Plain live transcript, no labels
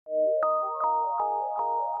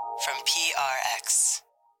from PRX.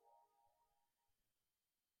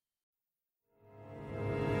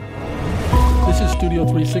 This is Studio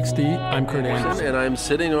 360. I'm Kurt Anderson. And I'm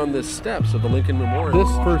sitting on the steps of the Lincoln Memorial.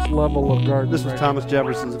 This first level of garden. This is Thomas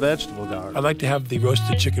Jefferson's vegetable garden. I'd like to have the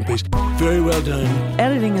roasted chicken, please. Very well done.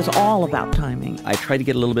 Editing is all about timing. I try to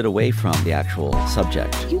get a little bit away from the actual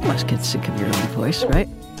subject. You must get sick of your own voice, right?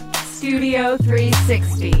 Studio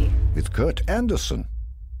 360. With Kurt Anderson.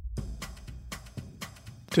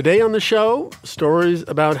 Today on the show, stories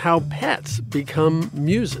about how pets become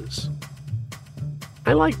muses.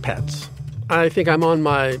 I like pets. I think I'm on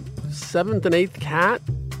my 7th and 8th cat,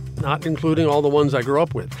 not including all the ones I grew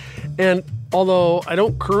up with. And although I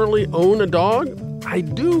don't currently own a dog, I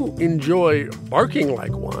do enjoy barking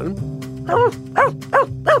like one.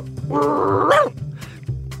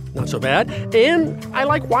 Not so bad. And I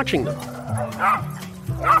like watching them.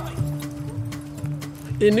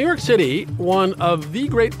 In New York City, one of the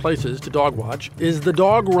great places to dog watch is the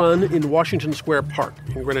Dog Run in Washington Square Park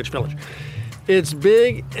in Greenwich Village. It's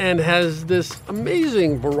big and has this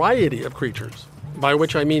amazing variety of creatures, by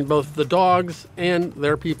which I mean both the dogs and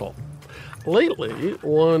their people. Lately,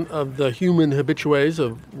 one of the human habitués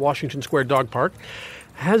of Washington Square Dog Park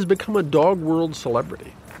has become a dog world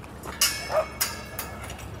celebrity.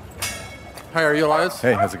 Hi, are you Elias?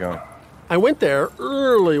 Hey, how's it going? I went there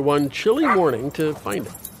early one chilly morning to find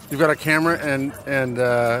him. You've got a camera and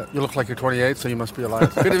you look like you're 28, so you must be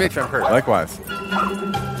Elias. Good to meet you, I'm Kurt. Likewise.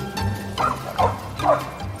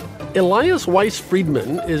 Elias Weiss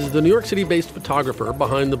Friedman is the New York City-based photographer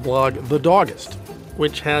behind the blog The Doggist,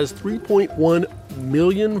 which has 3.1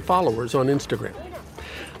 million followers on Instagram.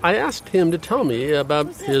 I asked him to tell me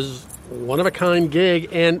about his one-of-a-kind gig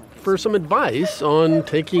and for some advice on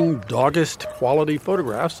taking doggist quality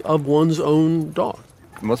photographs of one's own dog.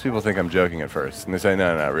 Most people think I'm joking at first, and they say,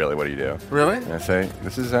 no, not really, what do you do? Really? And I say,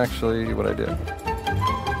 this is actually what I do.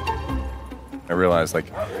 I realized,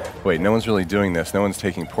 wait, no one's really doing this. No one's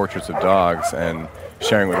taking portraits of dogs and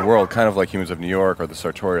sharing with the world, kind of like Humans of New York or the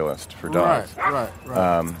Sartorialist for dogs. Right.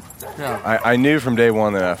 Yeah. I knew from day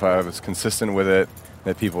one that if I was consistent with it,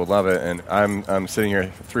 that people would love it. And I'm sitting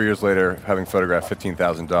here 3 years later having photographed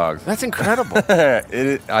 15,000 dogs. That's incredible.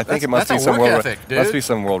 I think it must be some world ethic, must be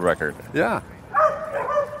some world record. Yeah.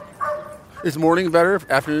 Is morning better,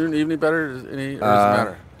 afternoon, evening better? Does it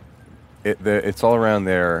matter? It's all around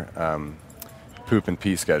their poop and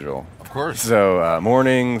pee schedule. Of course. So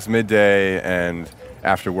mornings, midday, and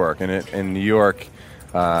after work. And in New York,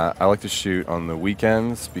 I like to shoot on the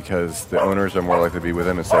weekends because the owners are more likely to be with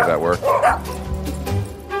them instead of at work.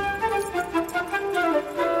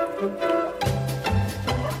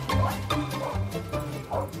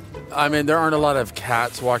 I mean, there aren't a lot of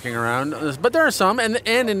cats walking around, but there are some. And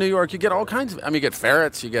in New York, you get all kinds of... I mean, you get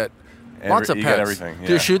ferrets, you get lots of pets. You get everything, yeah.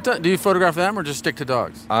 Do you shoot them? Do you photograph them or just stick to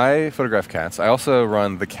dogs? I photograph cats. I also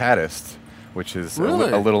run The Catist, which is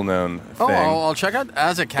really? a little-known thing. Oh, I'll check out...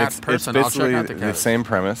 As a cat person, I'll check out The Catist. It's basically the same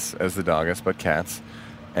premise as The Doggist, but cats.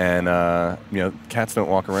 And, cats don't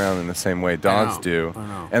walk around in the same way dogs do. I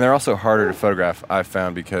know. And they're also harder to photograph, I've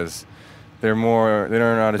found, because... They're not as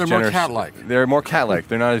generous. They're more cat-like. They're more cat-like.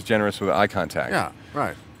 They're not as generous with eye contact. Yeah,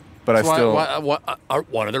 right. But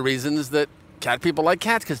one of the reasons that cat people like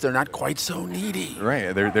cats because they're not quite so needy.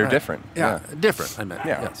 Right. They're different. Yeah, different. I meant.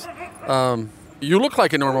 Yeah. Yes. You look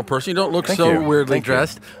like a normal person. You don't look Thank so you. weirdly Thank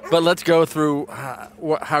dressed. You. But let's go through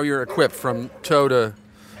how you're equipped from toe to.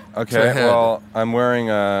 Okay. To head. Well, I'm wearing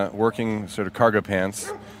working sort of cargo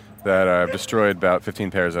pants that I've destroyed about 15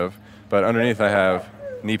 pairs of. But underneath I have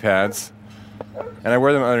knee pads. And I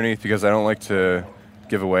wear them underneath because I don't like to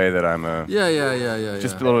give away that I'm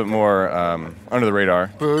just a little bit more under the radar.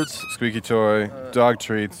 Boots, squeaky toy, dog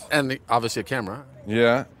treats, and obviously a camera.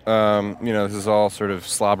 Yeah, this is all sort of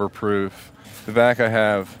slobber proof. The back I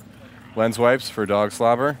have lens wipes for dog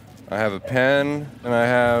slobber. I have a pen and I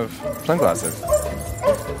have sunglasses.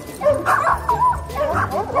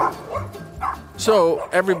 So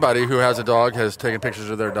everybody who has a dog has taken pictures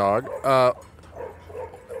of their dog.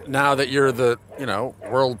 Now that you're the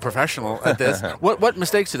world professional at this, what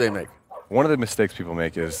mistakes do they make? One of the mistakes people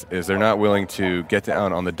make is they're not willing to get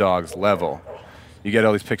down on the dog's level. You get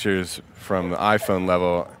all these pictures from the iPhone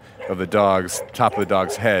level of the dog's top of the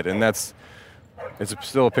dog's head, and it's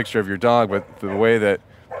still a picture of your dog, but the way that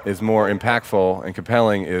is more impactful and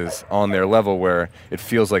compelling is on their level where it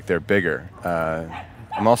feels like they're bigger.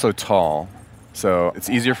 I'm also tall, so it's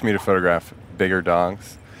easier for me to photograph bigger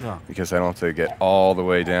dogs. Yeah. Because I don't have to get all the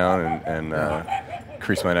way down and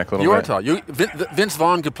crease my neck a little bit. You are tall. Vince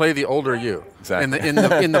Vaughn could play the older you. Exactly. In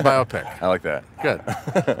the biopic. I like that. Good.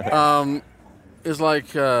 It's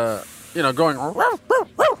like going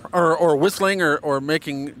or whistling or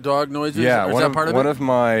making dog noises? Yeah, is that part of one it? of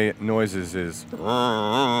my noises is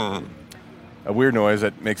a weird noise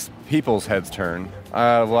that makes people's heads turn. I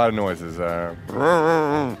have a lot of noises.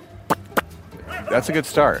 That's a good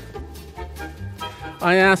start.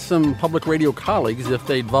 I asked some public radio colleagues if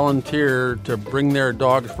they'd volunteer to bring their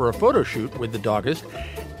dogs for a photo shoot with the doggist,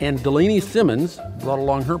 and Delaney Simmons brought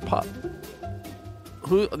along her pup.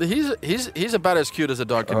 He's about as cute as a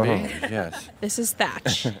dog can be. Yes. This is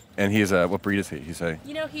Thatch. And he's what breed is he? He's a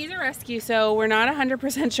He's a rescue, so we're not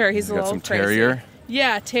 100% sure. He's a got little some crazy. terrier.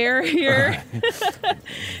 Yeah, terrier.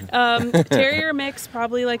 Terrier mix,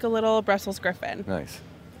 probably like a little Brussels Griffin. Nice.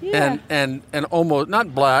 Yeah. And almost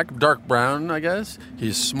not black, dark brown, I guess.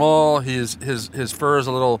 He's small. His fur is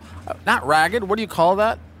a little not ragged. What do you call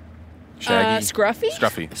that? Shaggy. Scruffy?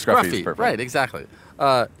 Scruffy is perfect. Right, exactly.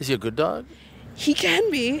 Is he a good dog? He can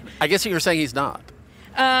be. I guess you're saying he's not.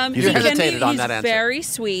 He's You a good- hesitated on he's that answer. very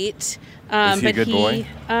sweet. Is he a but good boy?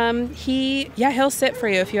 He'll sit for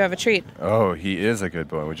you if you have a treat. Oh, he is a good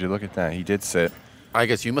boy. Would you look at that? He did sit. I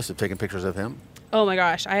guess you must have taken pictures of him. Oh my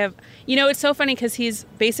gosh, I have. It's so funny because he's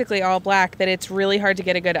basically all black that it's really hard to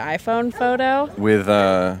get a good iPhone photo. With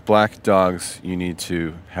black dogs, you need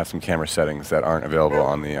to have some camera settings that aren't available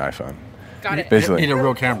on the iPhone. Got it. Basically, Need a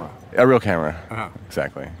real camera. a real camera.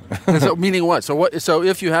 Exactly. So meaning what? So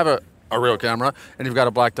if you have a real camera and you've got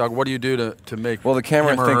a black dog, what do you do to make? Well, the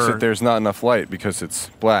camera him or thinks her- that there's not enough light because it's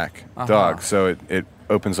black dog, so it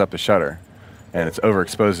opens up the shutter, and it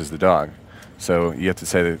overexposes the dog. So you have to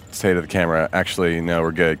say to the camera, actually, no,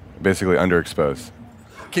 we're good. Basically, underexposed.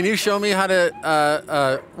 Can you show me how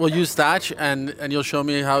to? We'll use Thatch, and you'll show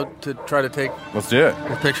me how to try to take Let's do it.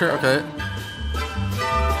 a picture. Okay.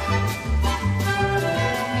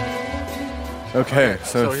 Okay,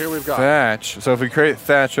 so here we've got- Thatch. So if we create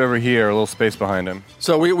Thatch over here, a little space behind him.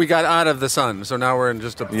 So we got out of the sun. So now we're in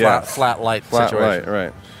just a Yes. flat light Flat situation.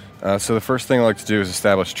 right. So the first thing I like to do is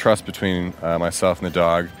establish trust between myself and the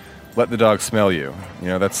dog. Let the dog smell you.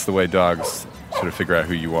 That's the way dogs sort of figure out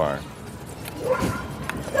who you are.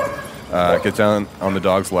 Get down on the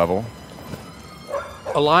dog's level.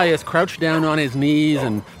 Elias crouched down on his knees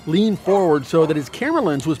and leaned forward so that his camera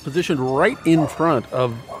lens was positioned right in front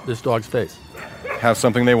of this dog's face. Have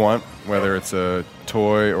something they want, whether it's a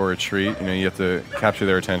toy or a treat. You have to capture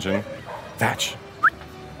their attention. Thatch.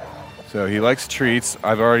 So he likes treats.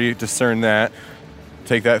 I've already discerned that.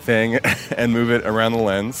 Take that thing and move it around the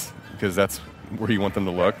lens because that's where you want them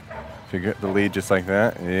to look. If you get the lead just like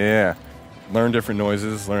that, yeah. Learn different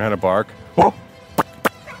noises. Learn how to bark.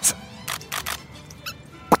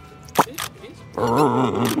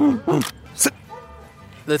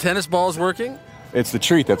 The tennis ball's working? It's the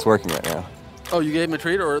treat that's working right now. Oh, you gave him a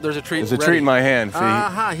treat, or there's a treat? There's a ready? treat in my hand.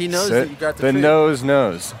 See, He knows sit. that you got the treat. nose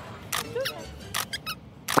knows.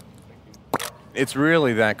 It's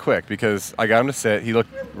really that quick because I got him to sit. He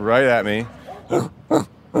looked right at me. Oh,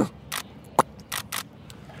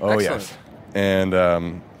 Excellent. yes.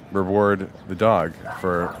 And reward the dog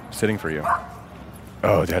for sitting for you.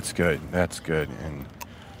 Oh, that's good. That's good. And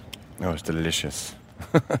it's delicious.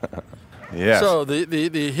 Yes. So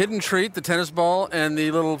the hidden treat, the tennis ball, and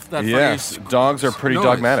the little that Yes, funny dogs are pretty noise.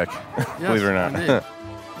 dogmatic, Yes, believe it or not. indeed.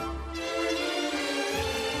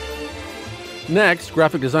 Next,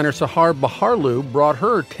 graphic designer Sahar Baharlu brought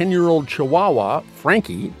her 10-year-old Chihuahua,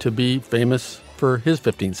 Frankie, to be famous for his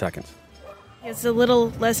 15 seconds. It's a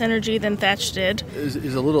little less energy than Thatch did. He's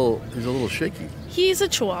a little shaky. He's a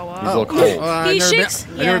Chihuahua. He's a little cold. He shakes.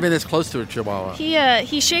 I've never been this close to a Chihuahua.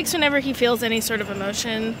 He shakes whenever he feels any sort of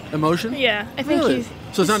emotion. Emotion? Yeah, I think Really? he's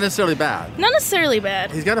So it's not necessarily bad. not necessarily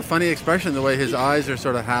bad. He's got a funny expression, the way his eyes are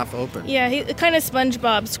sort of half open. Yeah, he kind of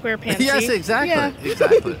SpongeBob SquarePants. Yes, exactly. Yeah.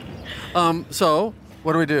 Exactly. So,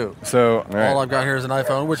 what do we do? So, all right. All I've got here is an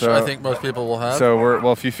iPhone, which So- I think most people will have.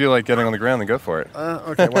 So if you feel like getting on the ground, then go for it.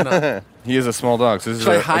 Okay, why not? He is a small dog, so this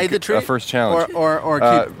Should I is hide the treat? a first challenge. Or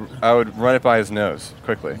keep... I would run it by his nose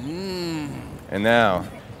quickly. And now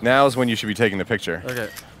is when you should be taking the picture. Okay.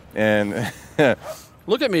 And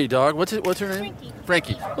Look at me, dog. What's her name?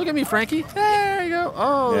 Frankie. Look at me, Frankie. There you go.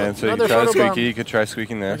 Oh, and so you another could try the photobomb. squeaky. You could try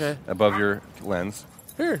squeaking this Okay. above your lens.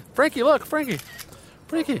 Here, Frankie, look, Frankie.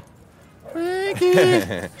 Frankie.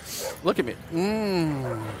 Look at me.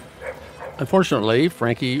 Unfortunately,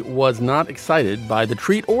 Frankie was not excited by the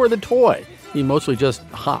treat or the toy. He mostly just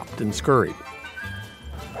hopped and scurried.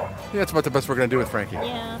 Yeah, that's about the best we're going to do with Frankie.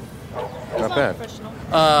 Yeah. Not bad.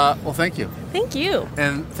 Well, thank you. Thank you.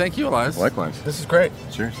 And thank you, Elias. Likewise. This is great.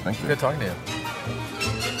 Cheers. Thank you. Good talking to you.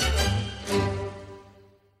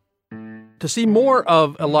 To see more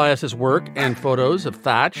of Elias's work and photos of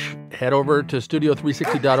Thatch, head over to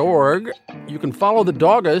studio360.org. You can follow the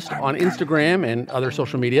Doggist on Instagram and other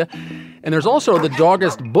social media. And there's also the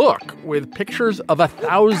Doggist book with pictures of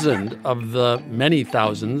 1,000 of the many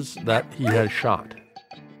thousands that he has shot.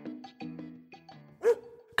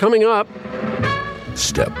 Coming up.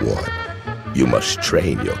 Step 1. You must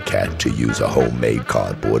train your cat to use a homemade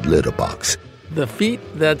cardboard litter box. The feat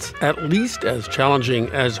that's at least as challenging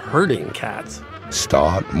as herding cats.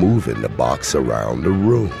 Start moving the box around the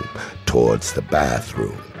room towards the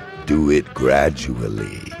bathroom. Do it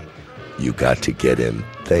gradually. You got to get him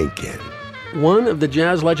thinking. One of the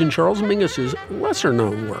jazz legend Charles Mingus's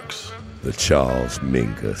lesser-known works. The Charles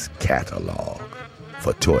Mingus Catalog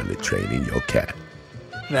for toilet training your cat.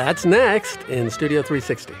 That's next in Studio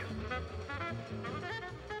 360.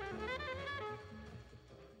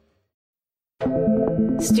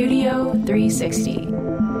 Studio 360.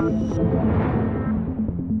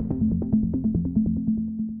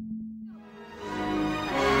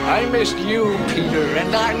 I missed you, Peter,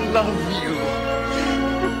 and I love you.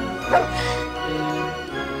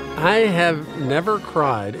 I have never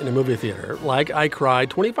cried in a movie theater like I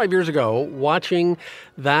cried 25 years ago watching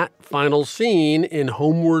that final scene in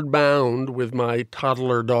Homeward Bound with my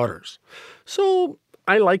toddler daughters. So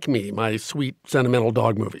I like my sweet, sentimental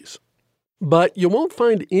dog movies. But you won't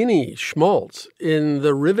find any schmaltz in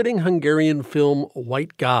the riveting Hungarian film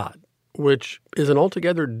White God, which is an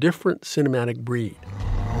altogether different cinematic breed.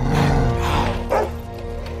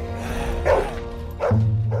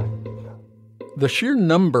 The sheer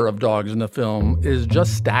number of dogs in the film is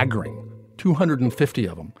just staggering, 250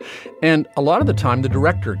 of them. And a lot of the time, the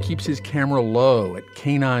director keeps his camera low at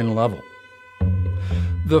canine level.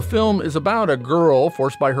 The film is about a girl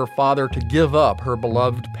forced by her father to give up her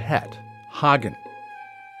beloved pet, Hagen.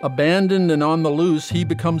 Abandoned and on the loose, he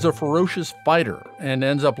becomes a ferocious fighter and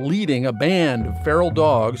ends up leading a band of feral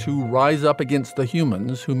dogs who rise up against the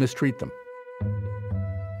humans who mistreat them.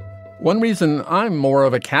 One reason I'm more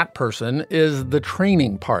of a cat person is the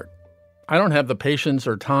training part. I don't have the patience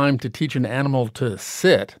or time to teach an animal to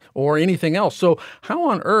sit or anything else. So how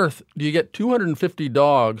on earth do you get 250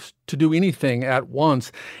 dogs to do anything at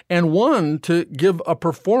once and one to give a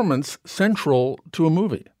performance central to a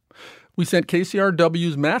movie? We sent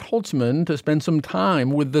KCRW's Matt Holtzman to spend some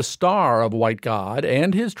time with the star of White God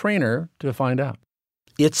and his trainer to find out.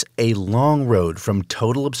 It's a long road from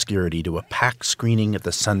total obscurity to a packed screening at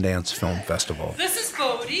the Sundance Film Festival. This is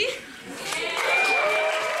Bodie.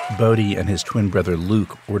 Bodie and his twin brother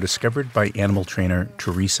Luke were discovered by animal trainer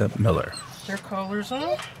Teresa Miller. Their collars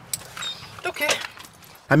on. Okay.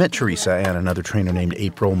 I met Teresa and another trainer named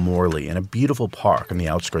April Morley in a beautiful park on the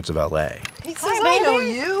outskirts of L.A. He says, I know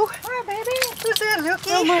you. Hi, baby. Who's that,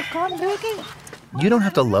 Lukey? Oh, my God, Lukey. You don't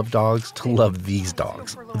have to love dogs to love these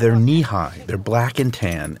dogs. They're knee-high, they're black and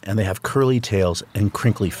tan, and they have curly tails and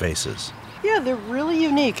crinkly faces. Yeah, they're really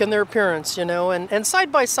unique in their appearance, and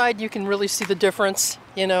side by side you can really see the difference,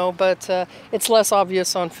 but it's less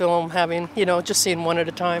obvious on film having, just seeing one at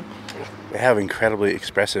a time. They have incredibly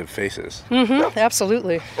expressive faces. Mm-hmm,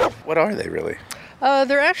 absolutely. What are they really?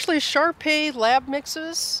 They're actually Shar-Pei lab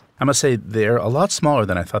mixes. I must say, they're a lot smaller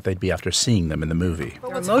than I thought they'd be after seeing them in the movie.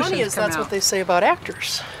 But what's funny is that's what they say about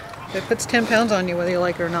actors. It puts 10 pounds on you whether you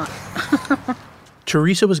like it or not.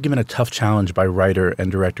 Teresa was given a tough challenge by writer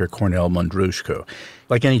and director Cornel Mundrushko.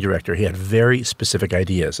 Like any director, he had very specific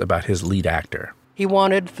ideas about his lead actor. He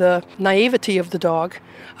wanted the naivety of the dog,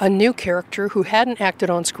 a new character who hadn't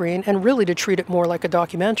acted on screen, and really to treat it more like a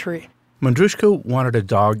documentary. Mundrushko wanted a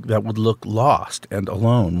dog that would look lost and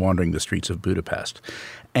alone wandering the streets of Budapest.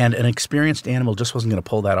 And an experienced animal just wasn't going to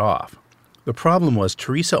pull that off. The problem was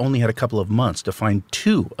Teresa only had a couple of months to find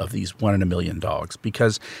 2 of these 1 in a million dogs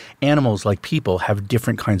because animals, like people, have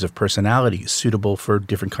different kinds of personalities suitable for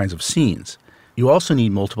different kinds of scenes. You also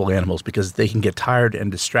need multiple animals because they can get tired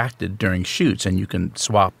and distracted during shoots, and you can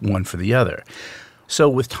swap one for the other. So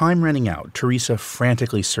with time running out, Teresa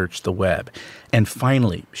frantically searched the web, and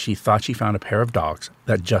finally she thought she found a pair of dogs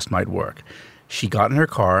that just might work. She got in her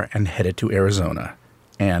car and headed to Arizona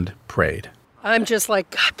and prayed. I'm just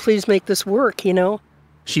like, God, please make this work,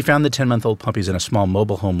 She found the 10-month-old puppies in a small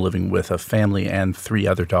mobile home living with a family and 3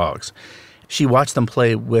 other dogs. She watched them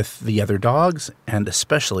play with the other dogs and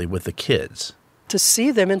especially with the kids. To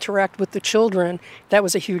see them interact with the children, that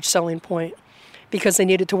was a huge selling point because they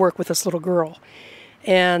needed to work with this little girl.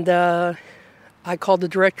 And I called the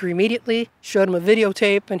director immediately, showed him a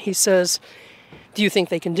videotape, and he says, "Do you think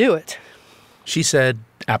they can do it?" She said,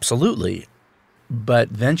 absolutely.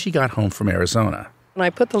 But then she got home from Arizona. And I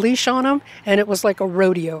put the leash on them, and it was like a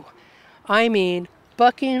rodeo. I mean,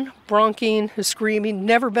 bucking, bronking, screaming,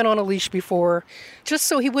 never been on a leash before. Just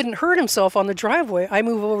so he wouldn't hurt himself on the driveway, I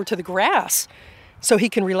move over to the grass so he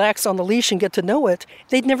can relax on the leash and get to know it.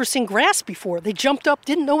 They'd never seen grass before. They jumped up,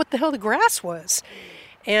 didn't know what the hell the grass was.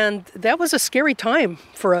 And that was a scary time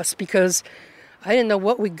for us because I didn't know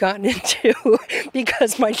what we'd gotten into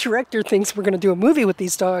because my director thinks we're going to do a movie with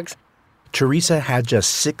these dogs. Teresa had just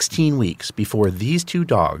 16 weeks before these two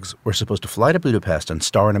dogs were supposed to fly to Budapest and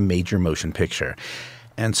star in a major motion picture.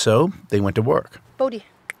 And so they went to work. Bodhi.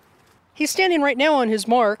 He's standing right now on his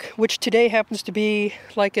mark, which today happens to be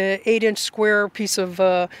like an 8-inch square piece of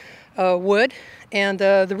wood. And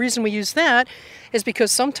the reason we use that is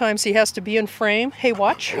because sometimes he has to be in frame. Hey,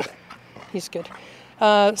 watch. He's good.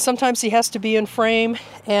 Sometimes he has to be in frame,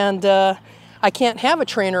 and I can't have a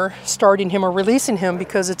trainer starting him or releasing him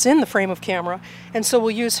because it's in the frame of camera. And so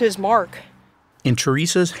we'll use his mark. In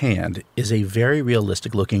Teresa's hand is a very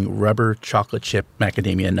realistic-looking rubber chocolate chip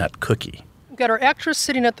macadamia nut cookie. We've got our actress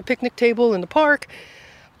sitting at the picnic table in the park.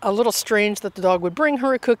 A little strange that the dog would bring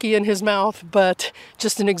her a cookie in his mouth, but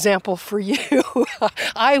just an example for you.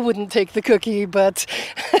 I wouldn't take the cookie, but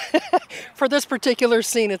for this particular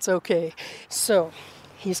scene, it's okay. So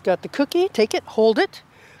he's got the cookie. Take it, hold it,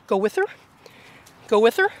 go with her. Go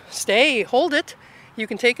with her, stay, hold it. You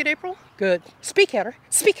can take it, April? Good. Speak at her.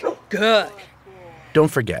 Speak. Good. Don't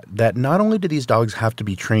forget that not only do these dogs have to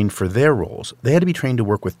be trained for their roles, they had to be trained to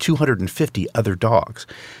work with 250 other dogs.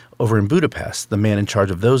 Over in Budapest, the man in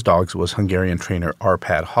charge of those dogs was Hungarian trainer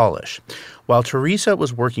Arpad Halish. While Teresa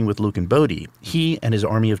was working with Luke and Bodhi, he and his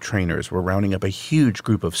army of trainers were rounding up a huge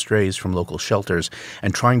group of strays from local shelters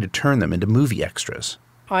and trying to turn them into movie extras.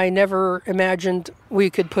 I never imagined we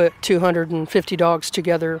could put 250 dogs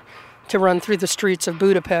together to run through the streets of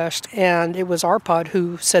Budapest, and it was Arpad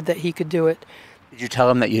who said that he could do it. Did you tell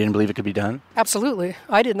him that you didn't believe it could be done? Absolutely.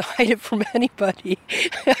 I didn't hide it from anybody.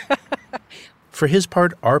 For his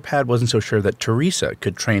part, Arpad wasn't so sure that Teresa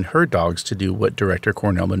could train her dogs to do what director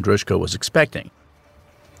Cornel Mandrushko was expecting.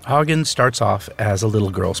 Hagen starts off as a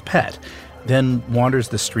little girl's pet, then wanders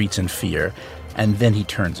the streets in fear, and then he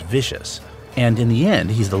turns vicious. And in the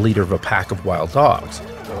end, he's the leader of a pack of wild dogs.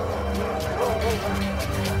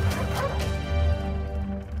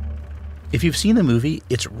 If you've seen the movie,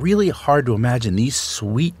 it's really hard to imagine these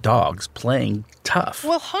sweet dogs playing tough.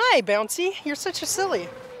 Well, hi, Bouncy. You're such a silly.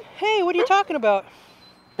 Hey, what are you talking about?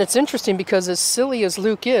 It's interesting because as silly as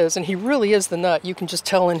Luke is, and he really is the nut, you can just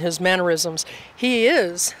tell in his mannerisms, he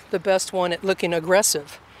is the best one at looking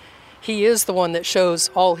aggressive. He is the one that shows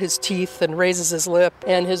all his teeth and raises his lip,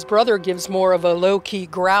 and his brother gives more of a low-key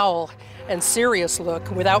growl and serious look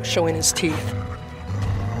without showing his teeth.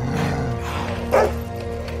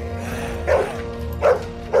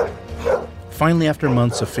 Finally, after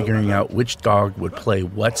months of figuring out which dog would play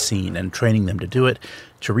what scene and training them to do it,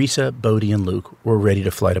 Teresa, Bodhi, and Luke were ready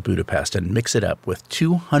to fly to Budapest and mix it up with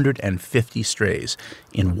 250 strays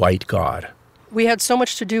in White God. We had so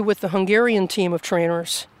much to do with the Hungarian team of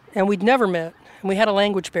trainers, and we'd never met, and we had a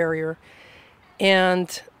language barrier.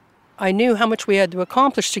 And I knew how much we had to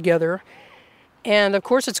accomplish together. And of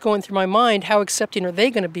course, it's going through my mind, how accepting are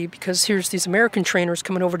they going to be? Because here's these American trainers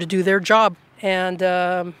coming over to do their job.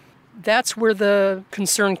 And that's where the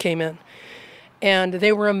concern came in. And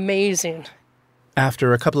they were amazing.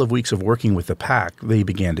 After a couple of weeks of working with the pack, they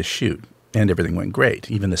began to shoot. And everything went great,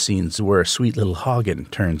 even the scenes where sweet little Hagen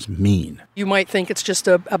turns mean. You might think it's just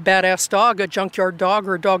a badass dog, a junkyard dog,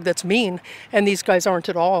 or a dog that's mean. And these guys aren't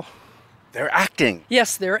at all. They're acting.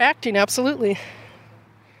 Yes, they're acting, absolutely.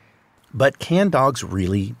 But can dogs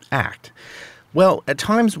really act? Well, at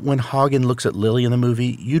times when Hagen looks at Lily in the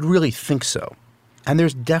movie, you'd really think so. And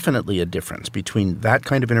there's definitely a difference between that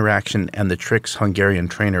kind of interaction and the tricks Hungarian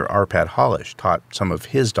trainer Arpad Halish taught some of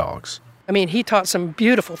his dogs. I mean, he taught some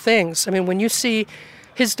beautiful things. I mean, when you see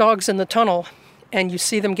his dogs in the tunnel and you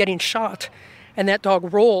see them getting shot and that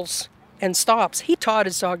dog rolls and stops, he taught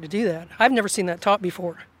his dog to do that. I've never seen that taught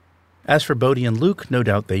before. As for Bodhi and Luke, no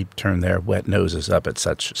doubt they turn their wet noses up at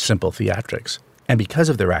such simple theatrics. And because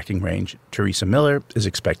of their acting range, Teresa Miller is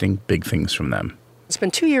expecting big things from them. It's been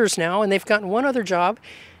 2 years now, and they've gotten one other job,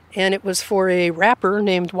 and it was for a rapper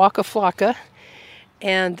named Waka Flocka.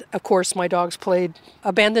 And, of course, my dogs played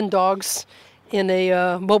abandoned dogs in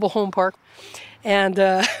a mobile home park, and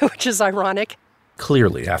which is ironic.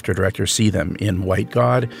 Clearly, after directors see them in White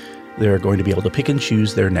God, they're going to be able to pick and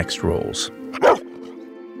choose their next roles.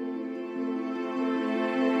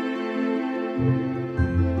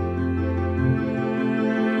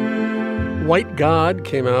 White God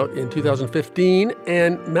came out in 2015,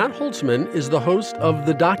 and Matt Holtzman is the host of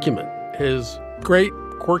The Document, his great,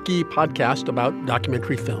 quirky podcast about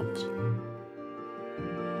documentary films.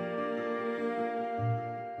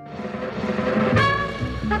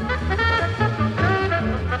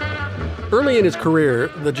 Early in his career,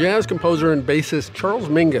 the jazz composer and bassist Charles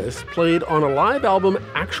Mingus played on a live album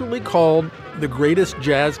actually called The Greatest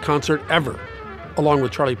Jazz Concert Ever, along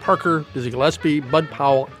with Charlie Parker, Dizzy Gillespie, Bud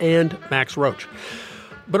Powell, and Max Roach.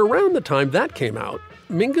 But around the time that came out,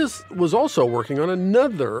 Mingus was also working on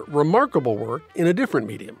another remarkable work in a different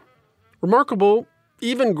medium. Remarkable,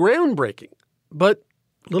 even groundbreaking, but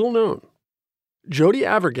little known. Jody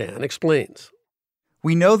Avirgan explains.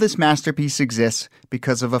 We know this masterpiece exists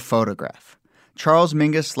because of a photograph. Charles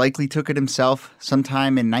Mingus likely took it himself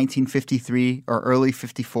sometime in 1953 or early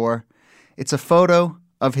 54. It's a photo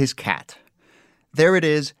of his cat. There it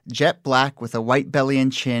is, jet black with a white belly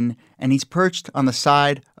and chin, and he's perched on the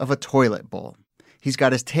side of a toilet bowl. He's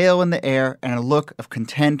got his tail in the air and a look of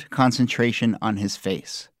content concentration on his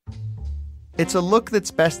face. It's a look that's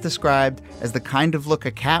best described as the kind of look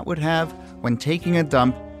a cat would have when taking a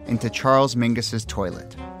dump into Charles Mingus's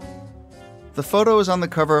toilet. The photo is on the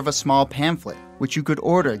cover of a small pamphlet, which you could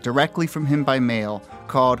order directly from him by mail,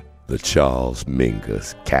 called The Charles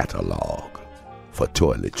Mingus Catalog for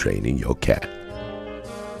Toilet Training Your Cat.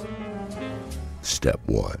 Step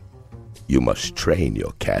 1. You must train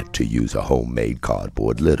your cat to use a homemade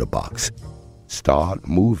cardboard litter box. Start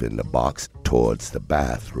moving the box towards the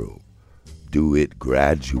bathroom. Do it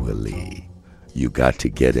gradually. You got to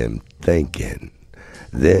get him thinking.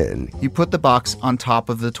 Then you put the box on top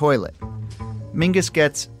of the toilet. Mingus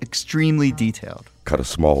gets extremely detailed. Cut a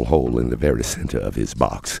small hole in the very center of his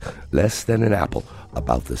box, less than an apple,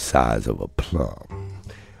 about the size of a plum.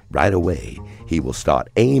 Right away, he will start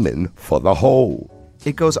aiming for the hole.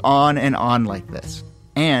 It goes on and on like this.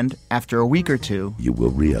 And after a week or two, you will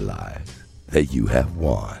realize that you have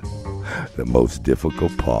won. The most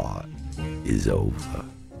difficult part is over.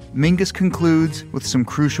 Mingus concludes with some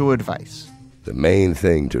crucial advice. The main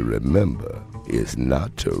thing to remember is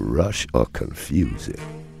not to rush or confuse it.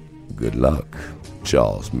 Good luck,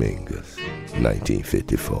 Charles Mingus,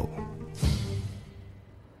 1954.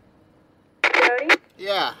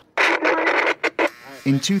 Yeah.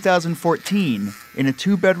 In 2014, in a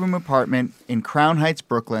 2-bedroom apartment in Crown Heights,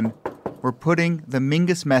 Brooklyn, we're putting the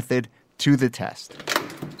Mingus method to the test.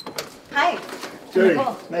 Hi. Judy,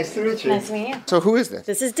 nice to meet you. Nice to meet you. So who is this?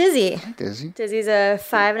 This is Dizzy. Dizzy. Dizzy's a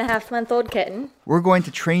 5.5-month-old kitten. We're going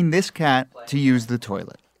to train this cat to use the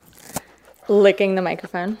toilet. Licking the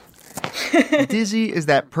microphone. Dizzy is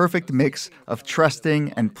that perfect mix of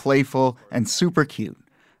trusting and playful and super cute.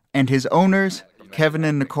 And his owners, Kevin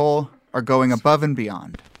and Nicole, are going above and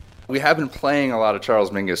beyond. We have been playing a lot of Charles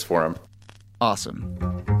Mingus for him. Awesome.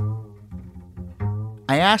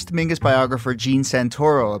 I asked Mingus biographer Gene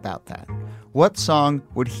Santoro about that. What song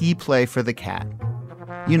would he play for the cat?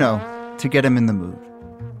 You know, to get him in the mood.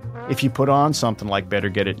 If you put on something like Better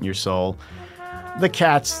Get It in Your Soul, the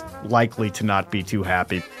cat's likely to not be too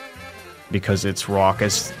happy because it's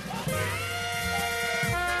raucous.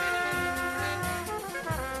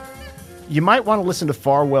 You might want to listen to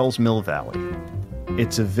Farwell's Mill Valley.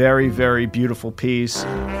 It's a very, very beautiful piece.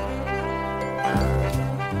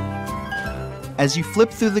 As you flip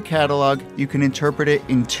through the catalog, you can interpret it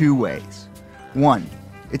in 2 ways. 1,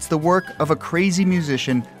 it's the work of a crazy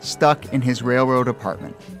musician stuck in his railroad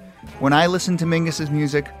apartment. When I listen to Mingus's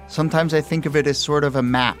music, sometimes I think of it as sort of a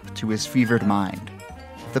map to his fevered mind.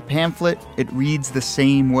 The pamphlet, it reads the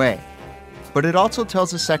same way. But it also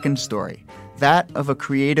tells a second story, that of a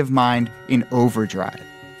creative mind in overdrive.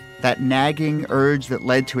 That nagging urge that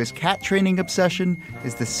led to his cat training obsession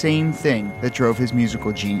is the same thing that drove his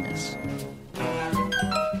musical genius.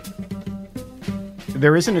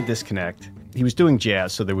 There isn't a disconnect. He was doing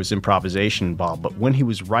jazz, so there was improvisation involved, but when he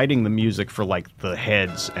was writing the music for like the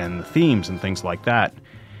heads and the themes and things like that,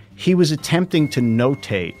 he was attempting to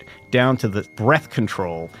notate down to the breath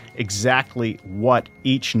control exactly what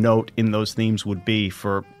each note in those themes would be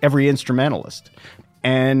for every instrumentalist.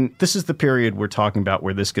 And this is the period we're talking about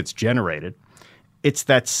where this gets generated. It's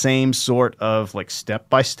that same sort of like step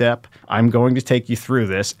by step, I'm going to take you through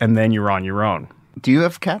this, and then you're on your own. Do you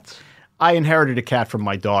have cats? I inherited a cat from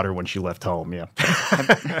my daughter when she left home, yeah.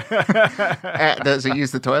 Does it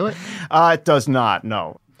use the toilet? It does not,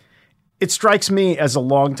 no. It strikes me as a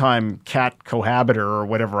longtime cat cohabiter or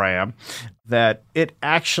whatever I am, that it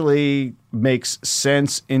actually makes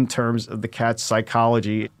sense in terms of the cat's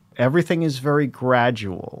psychology. Everything is very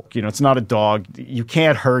gradual. You know, it's not a dog. You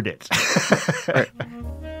can't hurt it. Right.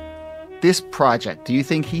 This project, do you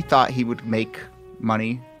think he thought he would make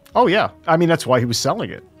money? Oh, yeah. I mean, that's why he was selling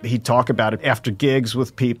it. He'd talk about it after gigs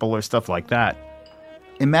with people or stuff like that.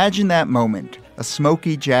 Imagine that moment, a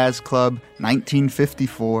smoky jazz club,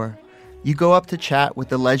 1954. You go up to chat with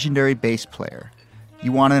the legendary bass player.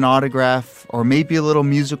 You want an autograph or maybe a little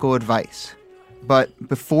musical advice. But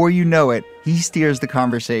before you know it, he steers the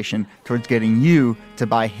conversation towards getting you to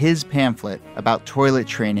buy his pamphlet about toilet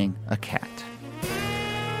training a cat.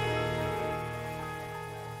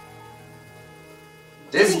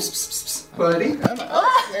 Dizzy, buddy.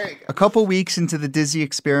 A couple weeks into the Dizzy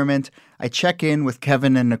experiment, I check in with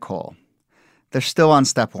Kevin and Nicole. They're still on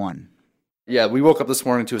step 1. Yeah, we woke up this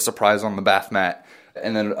morning to a surprise on the bath mat,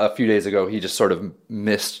 and then a few days ago, he just sort of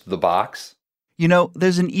missed the box. You know,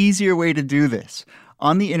 there's an easier way to do this.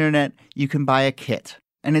 On the internet, you can buy a kit,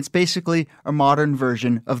 and it's basically a modern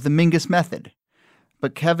version of the Mingus method.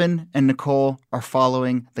 But Kevin and Nicole are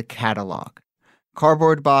following the catalog.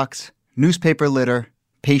 Cardboard box, newspaper litter,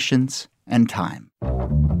 patience, and time.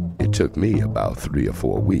 It took me about 3 or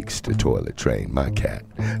 4 weeks to toilet train my cat.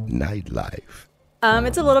 Nightlife.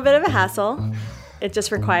 It's a little bit of a hassle. It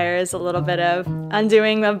just requires a little bit of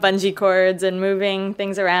undoing the bungee cords and moving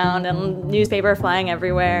things around and newspaper flying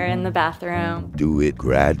everywhere in the bathroom. Do it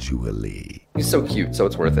gradually. He's so cute, so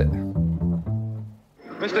it's worth it.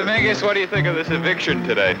 Mr. Mingus, what do you think of this eviction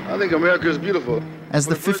today? I think America is beautiful. As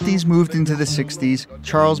the 50s moved into the 60s,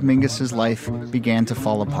 Charles Mingus's life began to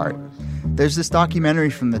fall apart. There's this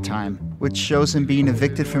documentary from the time, which shows him being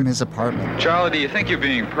evicted from his apartment. Charlie, do you think you're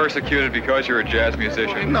being persecuted because you're a jazz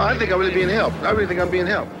musician? No, I think I'm really being helped. I really think I'm being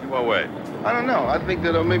helped. In what way? I don't know. I think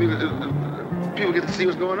that maybe people get to see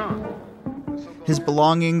what's going on. His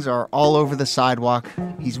belongings are all over the sidewalk.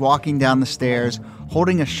 He's walking down the stairs,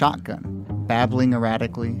 holding a shotgun, babbling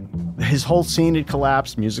erratically. His whole scene had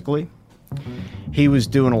collapsed musically. He was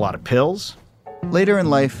doing a lot of pills. Later in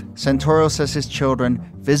life, Santoro says his children,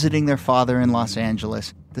 visiting their father in Los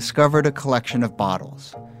Angeles, discovered a collection of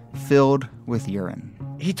bottles filled with urine.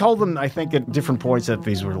 He told them, I think, at different points that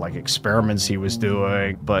these were like experiments he was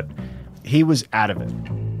doing, but he was out of it.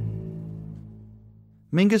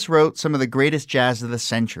 Mingus wrote some of the greatest jazz of the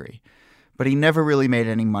century, but he never really made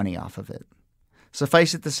any money off of it.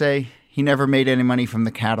 Suffice it to say, he never made any money from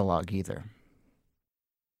the catalog either.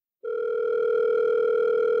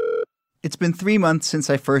 It's been 3 months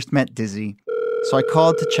since I first met Dizzy, so I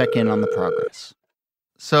called to check in on the progress.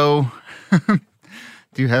 So,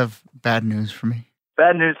 do you have bad news for me?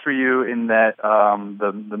 Bad news for you in that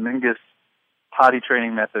the Mingus potty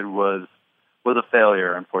training method was a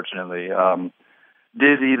failure, unfortunately.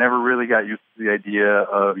 Dizzy never really got used to the idea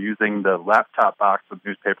of using the laptop box with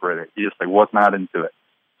newspaper in it. He just was not into it.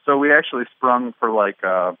 So we actually sprung for I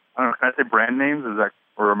don't know, can I say brand names? Is that,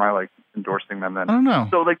 or am I endorsing them then? I don't know.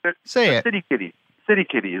 So say it. City Kitty. City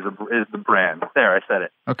Kitty is the brand. There, I said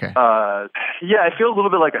it. Okay. Yeah, I feel a little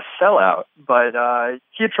bit like a sellout, but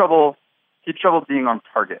he had trouble being on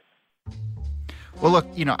target. Well, look,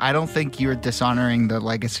 I don't think you're dishonoring the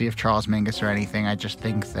legacy of Charles Mingus or anything. I just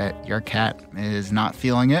think that your cat is not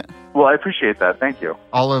feeling it. Well, I appreciate that. Thank you.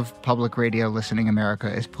 All of public radio listening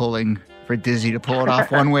America is pulling for Dizzy to pull it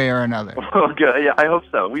off one way or another. Well, good. Yeah, I hope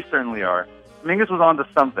so. We certainly are. Mingus was onto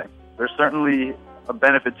something. There's certainly a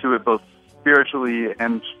benefit to it, both spiritually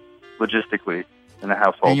and logistically in the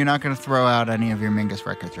household. And you're not going to throw out any of your Mingus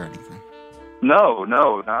records or anything? No,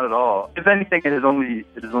 not at all. If anything, it has only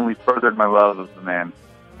furthered my love of the man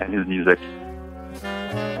and his music.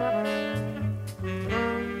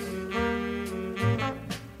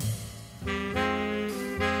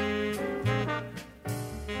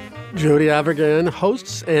 Jody Avirgan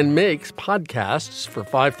hosts and makes podcasts for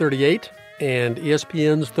 538 and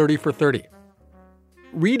ESPN's 30 for 30.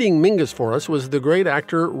 Reading Mingus for us was the great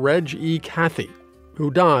actor Reg E. Cathey,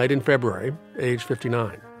 who died in February, age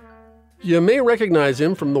 59. You may recognize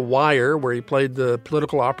him from The Wire, where he played the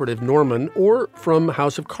political operative Norman, or from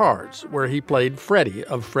House of Cards, where he played Freddy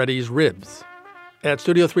of Freddy's Ribs. At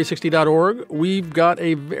Studio360.org, we've got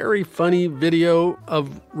a very funny video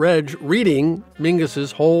of Reg reading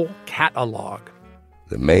Mingus's whole catalog.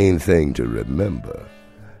 The main thing to remember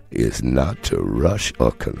is not to rush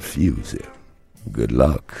or confuse him. Good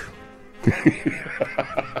luck.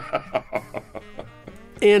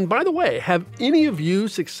 And by the way, have any of you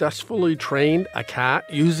successfully trained a cat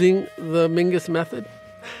using the Mingus method?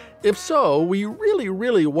 If so, we really,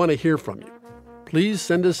 really want to hear from you. Please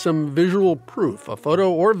send us some visual proof, a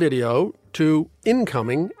photo or video, to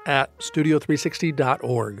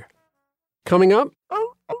incoming@studio360.org. Coming up,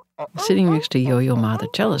 sitting next to Yo-Yo Ma, the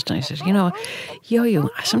cellist, and I says,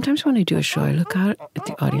 Yo-Yo, sometimes when I do a show, I look out at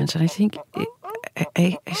the audience and I think,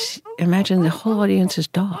 I imagine the whole audience is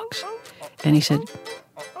dogs. And he said,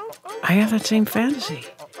 I have that same fantasy.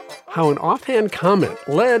 How an offhand comment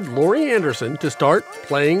led Laurie Anderson to start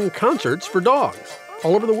playing concerts for dogs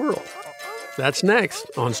all over the world. That's next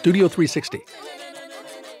on Studio 360.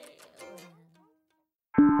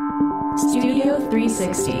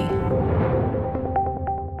 360.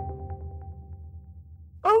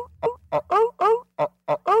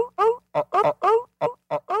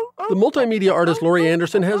 The multimedia artist Laurie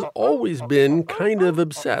Anderson has always been kind of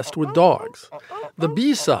obsessed with dogs. The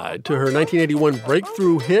B-side to her 1981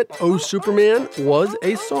 breakthrough hit, Oh Superman, was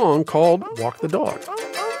a song called Walk the Dog.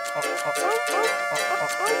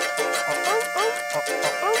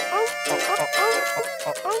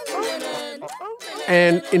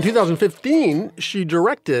 And in 2015, she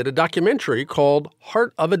directed a documentary called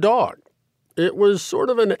Heart of a Dog. It was sort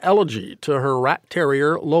of an elegy to her rat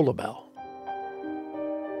terrier, Lolabelle.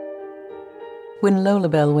 When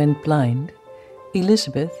Lolabelle went blind,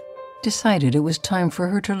 Elizabeth decided it was time for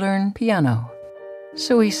her to learn piano.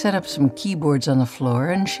 So he set up some keyboards on the floor,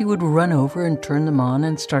 and she would run over and turn them on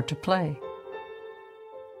and start to play.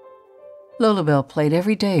 Lolabelle played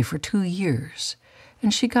every day for 2 years,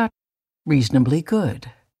 and she got reasonably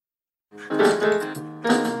good.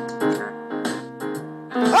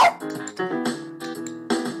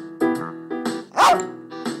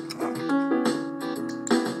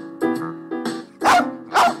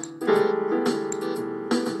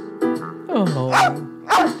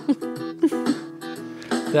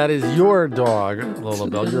 That is your dog,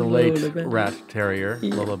 Lolabelle, your late rat terrier,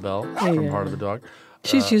 Lolabelle, from Heart of the Dog.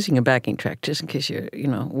 She's using a backing track, just in case you're,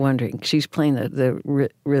 wondering. She's playing the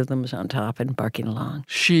rhythms on top and barking along.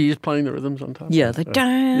 She's playing the rhythms on top? Yeah, the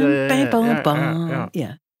dun,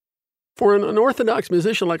 yeah. For an unorthodox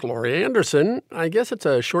musician like Laurie Anderson, I guess it's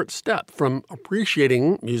a short step from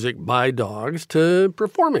appreciating music by dogs to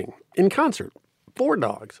performing in concert for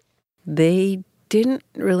dogs. They didn't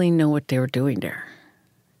really know what they were doing there.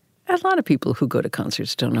 A lot of people who go to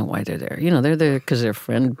concerts don't know why they're there. They're there because their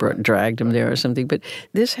friend dragged them there or something. But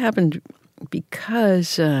this happened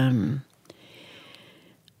because I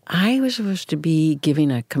was supposed to be giving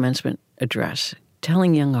a commencement address,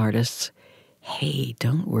 telling young artists, hey,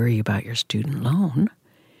 don't worry about your student loan.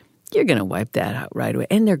 You're going to wipe that out right away.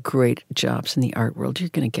 And they're great jobs in the art world. You're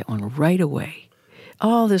going to get one right away.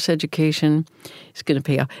 All this education is going to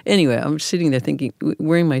pay off. Anyway, I'm sitting there thinking,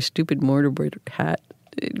 wearing my stupid mortarboard hat,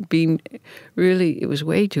 it was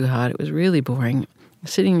way too hot. It was really boring.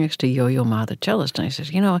 Sitting next to Yo-Yo Ma, the cellist, and I said,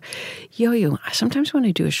 Yo-Yo, sometimes when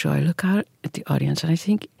I do a show, I look out at the audience and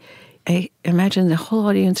I imagine the whole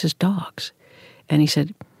audience is dogs. And he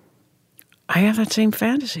said, I have that same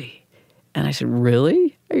fantasy. And I said,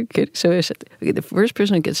 really? Are you kidding? So I said, okay, the first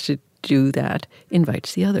person who gets to do that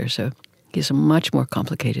invites the other. So he has a much more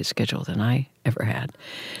complicated schedule than I ever had.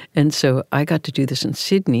 And so I got to do this in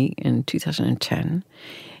Sydney in 2010.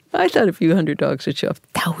 I thought a few hundred dogs would show up.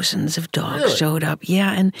 Thousands of dogs showed up.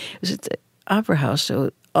 Yeah, and it was at the Opera House,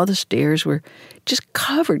 so all the stairs were just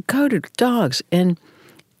coated with dogs. And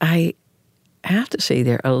I have to say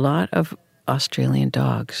there are a lot of Australian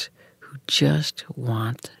dogs who just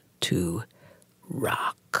want to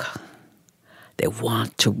rock. They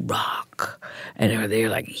want to rock. And they're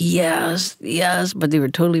like, yes, yes, but they were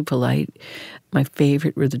totally polite. My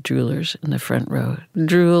favorite were the droolers in the front row.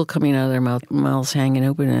 Drool coming out of their mouths hanging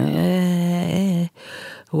open.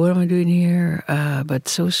 What am I doing here? But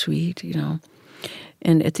so sweet,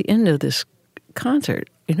 And at the end of this concert,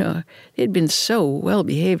 they'd been so well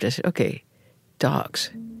behaved. I said, okay, dogs,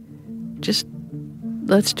 just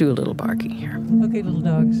let's do a little barking here. Okay, little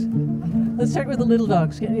dogs. Let's start with the little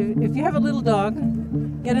dogs. If you have a little dog,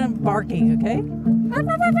 get them barking, okay? Come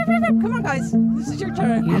on, guys. This is your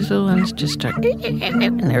turn. These little ones just start,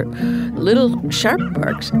 and they're little sharp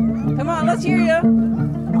barks. Come on, let's hear you.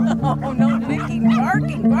 Oh, no, Nicky,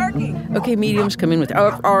 barking. Okay, mediums come in with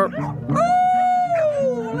arf. Oh,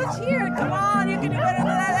 let's hear it. Come on, you can do better than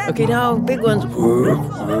that. Okay, now big ones. Come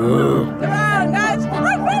on, guys.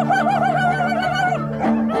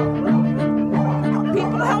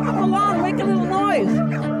 People help them along, make a little noise.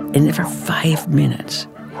 And for 5 minutes,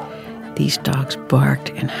 these dogs barked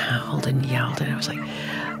and howled and yelled. And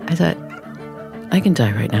I thought, I can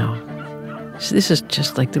die right now. So this is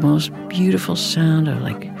just like the most beautiful sound of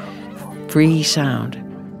free sound.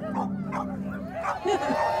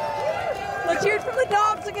 Let's hear it from the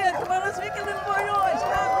dogs again. Come on, let's make a little more noise.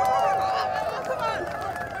 Come on.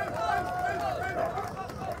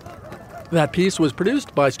 That piece was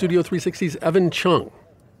produced by Studio 360's Evan Chung.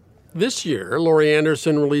 This year, Laurie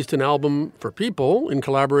Anderson released an album for people in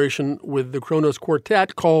collaboration with the Kronos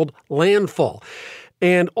Quartet called Landfall,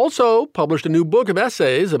 and also published a new book of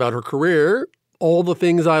essays about her career, All the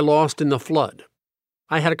Things I Lost in the Flood.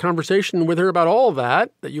 I had a conversation with her about all of that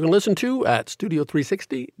you can listen to at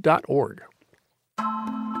studio360.org.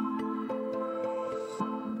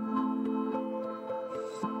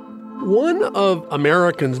 One of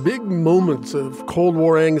Americans' big moments of Cold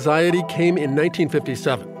War anxiety came in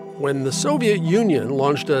 1957, when the Soviet Union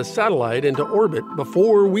launched a satellite into orbit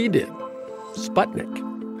before we did, Sputnik.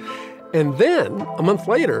 And then, a month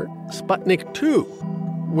later, Sputnik 2,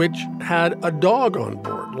 which had a dog on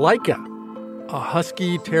board, Laika, a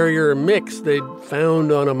husky terrier mix they'd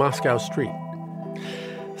found on a Moscow street.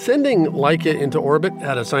 Sending Laika into orbit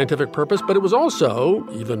had a scientific purpose, but it was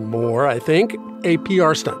also, even more, I think, a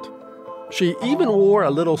PR stunt. She even wore a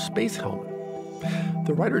little space helmet.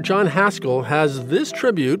 The writer John Haskell has this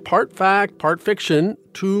tribute, part fact, part fiction,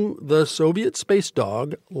 to the Soviet space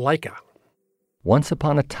dog, Laika. Once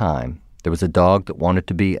upon a time, there was a dog that wanted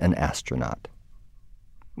to be an astronaut.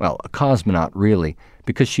 Well, a cosmonaut, really,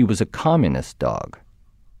 because she was a communist dog,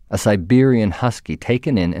 a Siberian husky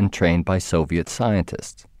taken in and trained by Soviet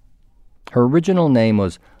scientists. Her original name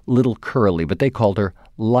was Little Curly, but they called her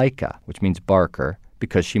Laika, which means barker,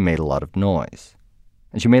 because she made a lot of noise.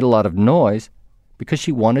 And she made a lot of noise because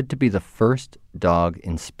she wanted to be the first dog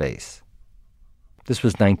in space. This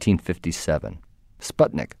was 1957.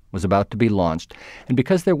 Sputnik was about to be launched, and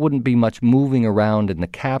because there wouldn't be much moving around in the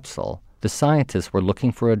capsule, the scientists were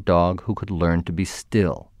looking for a dog who could learn to be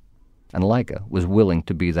still. And Laika was willing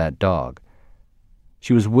to be that dog.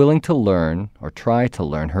 She was willing to learn, or try to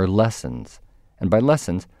learn, her lessons. And by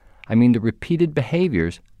lessons, I mean the repeated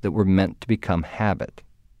behaviors that were meant to become habit.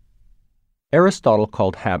 Aristotle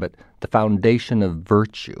called habit the foundation of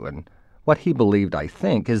virtue, and what he believed, I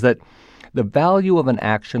think, is that the value of an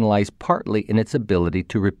action lies partly in its ability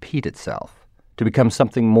to repeat itself, to become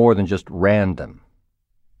something more than just random.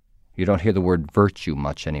 You don't hear the word virtue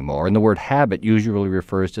much anymore, and the word habit usually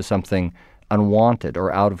refers to something unwanted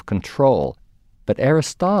or out of control. But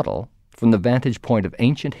Aristotle, from the vantage point of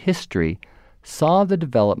ancient history, saw the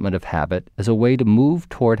development of habit as a way to move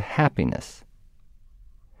toward happiness.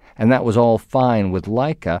 And that was all fine with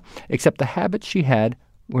Laika, except the habits she had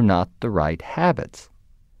were not the right habits.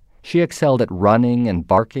 She excelled at running and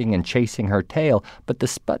barking and chasing her tail, but the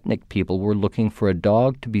Sputnik people were looking for a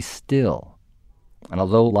dog to be still. And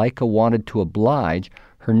although Laika wanted to oblige,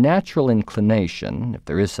 her natural inclination, if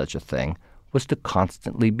there is such a thing, was to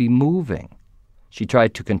constantly be moving. She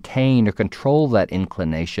tried to contain or control that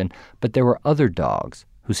inclination, but there were other dogs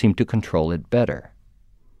who seemed to control it better.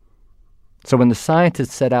 So when the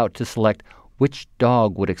scientists set out to select which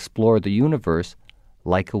dog would explore the universe,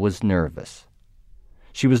 Laika was nervous.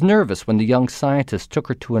 She was nervous when the young scientists took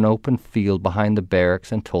her to an open field behind the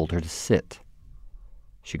barracks and told her to sit.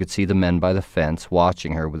 She could see the men by the fence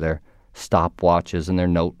watching her with their stopwatches and their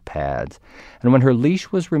notepads. And when her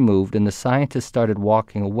leash was removed and the scientists started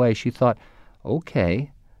walking away, she thought,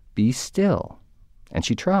 okay, be still. And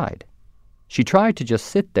she tried. She tried to just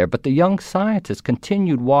sit there, but the young scientists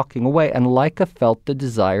continued walking away, and Laika felt the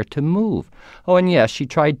desire to move. Oh, and yes, she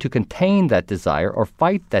tried to contain that desire, or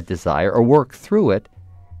fight that desire, or work through it,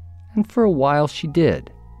 and for a while she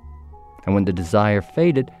did. And when the desire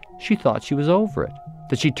faded, she thought she was over it,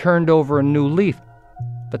 that she turned over a new leaf.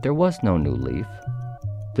 But there was no new leaf.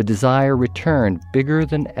 The desire returned, bigger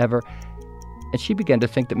than ever, and she began to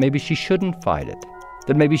think that maybe she shouldn't fight it,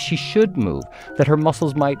 that maybe she should move, that her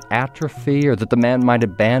muscles might atrophy, or that the man might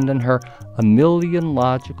abandon her. A million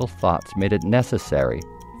logical thoughts made it necessary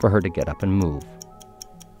for her to get up and move.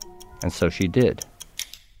 And so she did.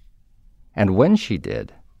 And when she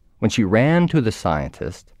did, when she ran to the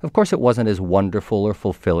scientist, of course it wasn't as wonderful or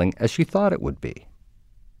fulfilling as she thought it would be.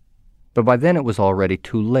 But by then it was already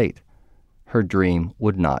too late. Her dream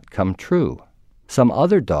would not come true. Some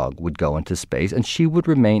other dog would go into space, and she would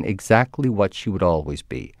remain exactly what she would always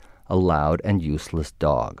be, a loud and useless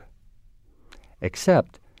dog.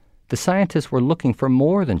 Except the scientists were looking for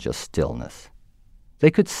more than just stillness.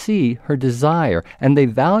 They could see her desire, and they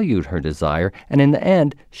valued her desire, and in the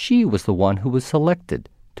end, she was the one who was selected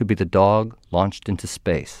to be the dog launched into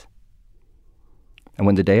space. And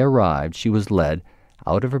when the day arrived, she was led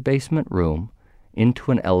out of her basement room,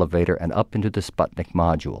 into an elevator, and up into the Sputnik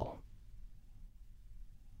module.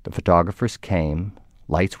 The photographers came,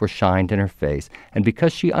 lights were shined in her face, and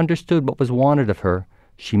because she understood what was wanted of her,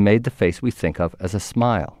 she made the face we think of as a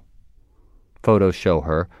smile. Photos show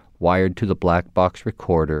her, wired to the black box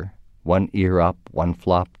recorder, one ear up, one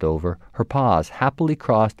flopped over, her paws happily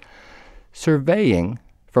crossed, surveying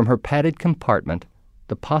from her padded compartment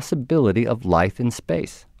the possibility of life in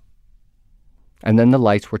space. And then the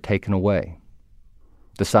lights were taken away.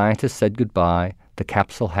 The scientists said goodbye, the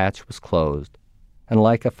capsule hatch was closed, and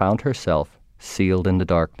Laika found herself sealed in the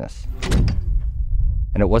darkness.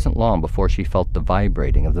 And it wasn't long before she felt the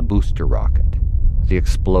vibrating of the booster rocket, the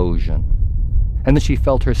explosion. And then she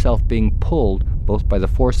felt herself being pulled both by the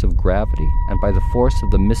force of gravity and by the force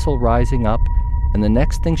of the missile rising up, and the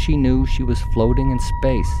next thing she knew, she was floating in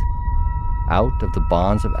space, out of the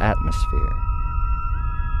bonds of atmosphere.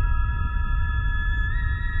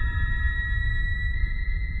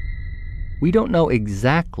 We don't know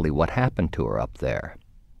exactly what happened to her up there,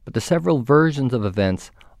 but the several versions of events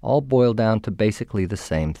all boil down to basically the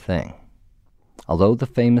same thing. Although the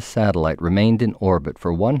famous satellite remained in orbit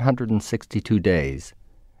for 162 days,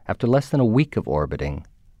 after less than a week of orbiting,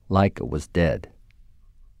 Laika was dead.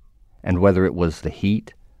 And whether it was the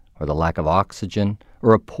heat, or the lack of oxygen,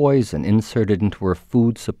 or a poison inserted into her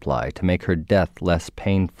food supply to make her death less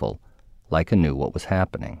painful, Laika knew what was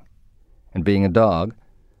happening. And being a dog,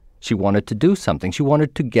 she wanted to do something. She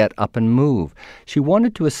wanted to get up and move. She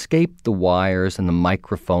wanted to escape the wires and the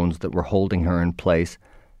microphones that were holding her in place,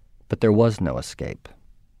 but there was no escape.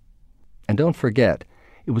 And don't forget,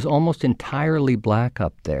 it was almost entirely black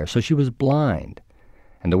up there, so she was blind,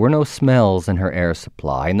 and there were no smells in her air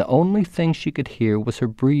supply, and the only thing she could hear was her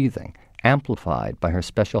breathing, amplified by her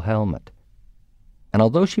special helmet. And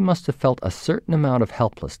although she must have felt a certain amount of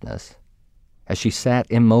helplessness, as she sat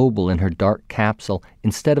immobile in her dark capsule,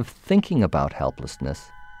 instead of thinking about helplessness,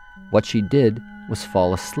 what she did was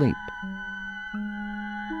fall asleep.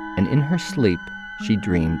 And in her sleep, she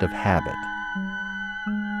dreamed of habit.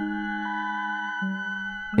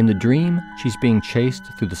 In the dream, she's being chased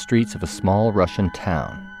through the streets of a small Russian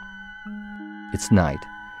town. It's night,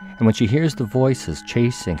 and when she hears the voices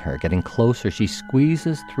chasing her, getting closer, she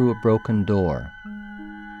squeezes through a broken door.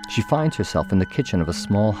 She finds herself in the kitchen of a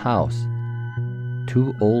small house.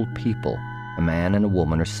 Two old people, a man and a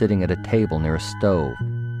woman, are sitting at a table near a stove.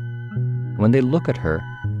 When they look at her,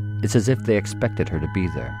 it's as if they expected her to be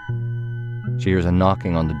there. She hears a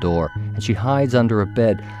knocking on the door, and she hides under a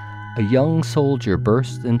bed. A young soldier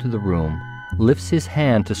bursts into the room, lifts his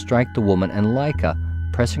hand to strike the woman, and Laika,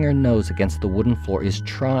 pressing her nose against the wooden floor, is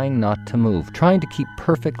trying not to move, trying to keep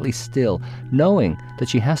perfectly still, knowing that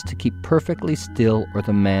she has to keep perfectly still or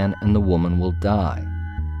the man and the woman will die.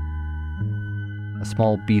 A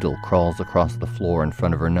small beetle crawls across the floor in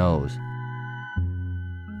front of her nose.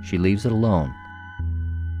 She leaves it alone.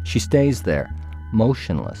 She stays there,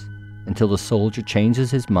 motionless, until the soldier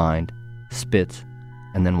changes his mind, spits,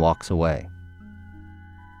 and then walks away.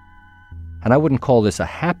 And I wouldn't call this a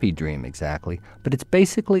happy dream exactly, but it's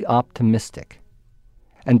basically optimistic.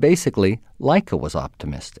 And basically, Laika was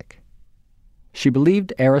optimistic. She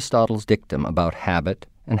believed Aristotle's dictum about habit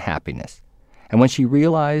and happiness, and when she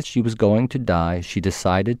realized she was going to die, she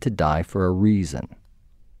decided to die for a reason.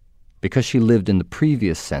 Because she lived in the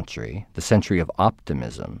previous century, the century of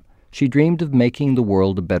optimism, she dreamed of making the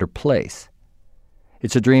world a better place.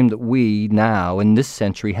 It's a dream that we, now, in this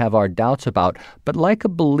century, have our doubts about, but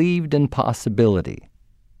Laika believed in possibility.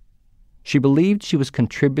 She believed she was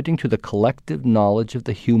contributing to the collective knowledge of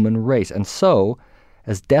the human race, and so,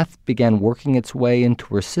 as death began working its way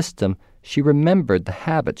into her system, she remembered the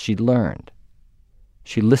habits she'd learned.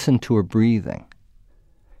 She listened to her breathing.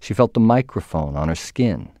 She felt the microphone on her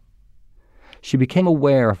skin. She became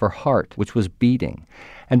aware of her heart, which was beating,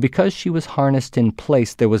 and because she was harnessed in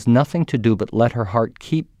place, there was nothing to do but let her heart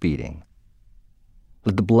keep beating.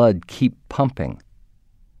 Let the blood keep pumping.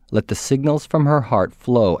 Let the signals from her heart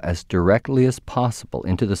flow as directly as possible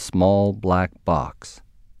into the small black box.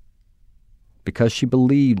 Because she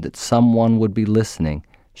believed that someone would be listening,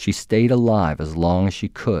 she stayed alive as long as she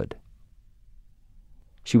could.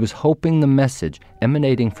 She was hoping the message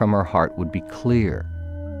emanating from her heart would be clear,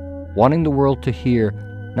 wanting the world to hear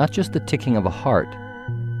not just the ticking of a heart,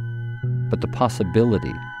 but the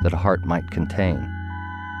possibility that a heart might contain.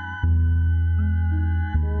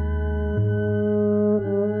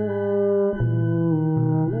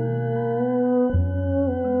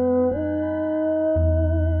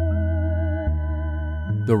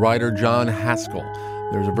 The writer John Haskell.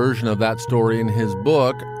 There's a version of that story in his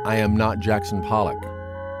book, I Am Not Jackson Pollock.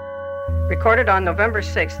 Recorded on November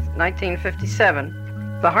 6,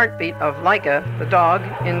 1957, the heartbeat of Laika, the dog,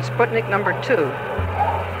 in Sputnik number 2.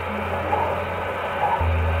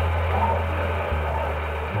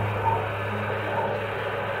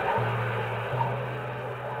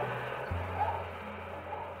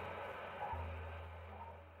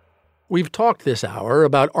 We've talked this hour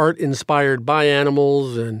about art inspired by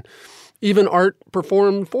animals and even art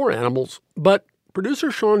performed for animals. But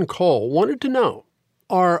producer Sean Cole wanted to know,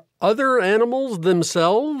 are other animals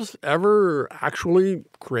themselves ever actually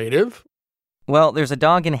creative? Well, there's a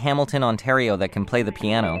dog in Hamilton, Ontario that can play the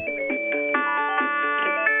piano.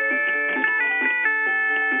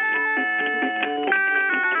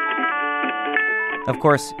 Of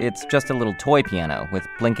course, it's just a little toy piano with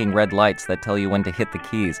blinking red lights that tell you when to hit the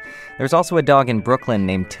keys. There's also a dog in Brooklyn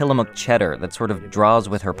named Tillamook Cheddar that sort of draws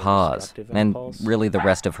with her paws, and really the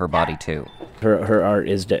rest of her body too. Her art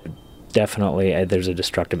is definitely, there's a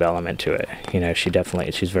destructive element to it. You know,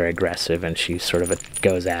 she's very aggressive, and she sort of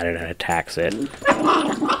goes at it and attacks it.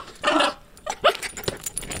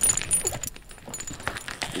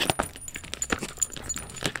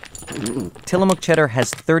 Tillamook Cheddar has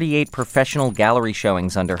 38 professional gallery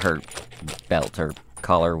showings under her belt or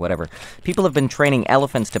collar, whatever. People have been training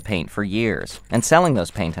elephants to paint for years and selling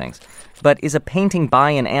those paintings. But is a painting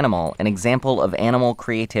by an animal an example of animal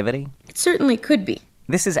creativity? It certainly could be.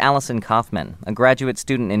 This is Allison Kaufman, a graduate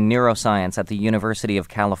student in neuroscience at the University of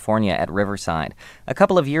California at Riverside. A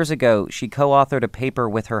couple of years ago, she co-authored a paper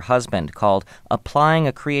with her husband called Applying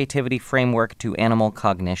a Creativity Framework to Animal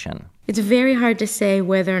Cognition. It's very hard to say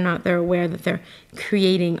whether or not they're aware that they're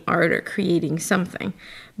creating art or creating something.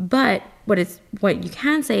 But what you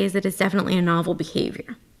can say is that it's definitely a novel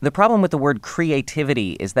behavior. The problem with the word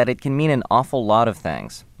creativity is that it can mean an awful lot of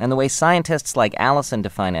things. And the way scientists like Allison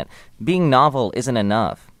define it, being novel isn't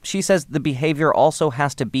enough. She says the behavior also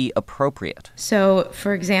has to be appropriate. So,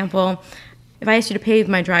 for example, if I asked you to pave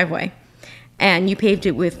my driveway and you paved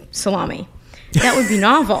it with salami, that would be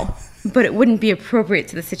novel, but it wouldn't be appropriate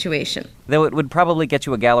to the situation. Though it would probably get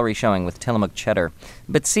you a gallery showing with Tillamook Cheddar.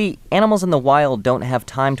 But see, animals in the wild don't have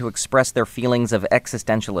time to express their feelings of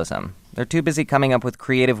existentialism. They're too busy coming up with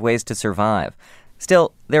creative ways to survive.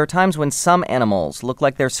 Still, there are times when some animals look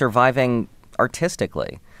like they're surviving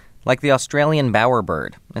artistically, like the Australian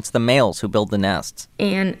bowerbird. It's the males who build the nests.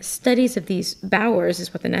 And studies of these bowers,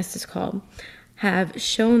 is what the nest is called, have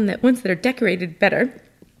shown that ones that are decorated better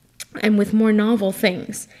and with more novel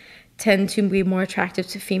things tend to be more attractive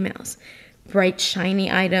to females. Bright,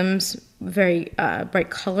 shiny items, very bright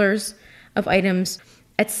colors of items,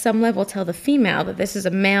 at some level tell the female that this is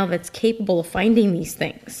a male that's capable of finding these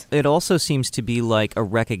things. It also seems to be like a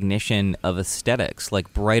recognition of aesthetics,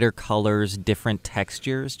 like brighter colors, different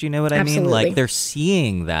textures. Do you know what I mean? Like they're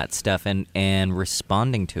seeing that stuff and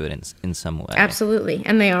responding to it in some way. Absolutely,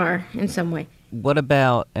 and they are in some way. What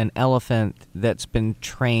about an elephant that's been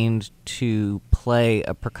trained to play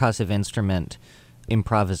a percussive instrument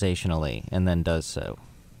improvisationally and then does so?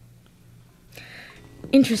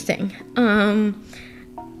 Interesting.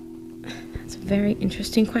 That's a very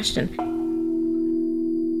interesting question.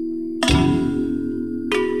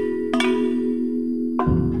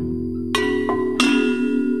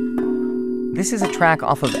 This is a track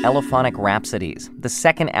off of Elephonic Rhapsodies, the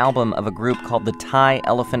second album of a group called the Thai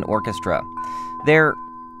Elephant Orchestra. They're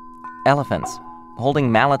elephants,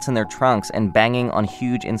 holding mallets in their trunks and banging on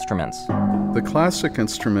huge instruments. The classic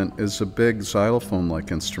instrument is a big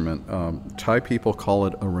xylophone-like instrument. Thai people call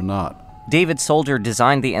it a renat. David Soldier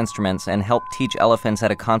designed the instruments and helped teach elephants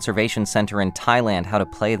at a conservation center in Thailand how to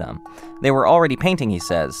play them. They were already painting, he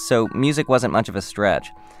says, so music wasn't much of a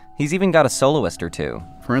stretch. He's even got a soloist or two.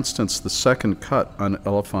 For instance, the second cut on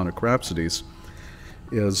Elephonic Rhapsodies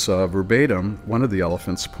is verbatim one of the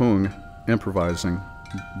elephants, Pung, improvising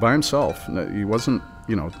by himself. He wasn't,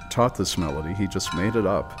 taught this melody. He just made it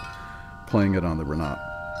up, playing it on the renat.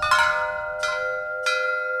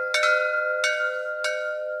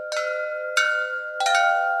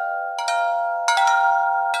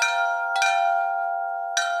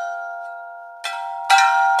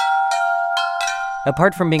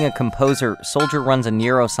 Apart from being a composer, Soldier runs a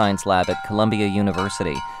neuroscience lab at Columbia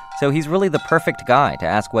University, so he's really the perfect guy to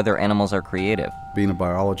ask whether animals are creative. Being a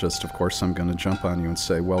biologist, of course, I'm going to jump on you and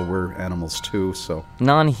say, well, we're animals too, so...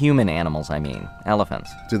 Non-human animals, I mean.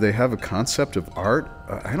 Elephants. Do they have a concept of art?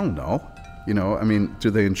 I don't know.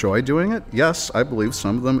 Do they enjoy doing it? Yes, I believe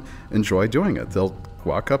some of them enjoy doing it. They'll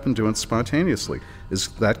walk up and do it spontaneously. Is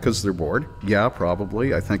that because they're bored? Yeah,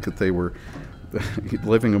 probably. I think that they were...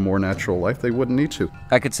 living a more natural life, they wouldn't need to.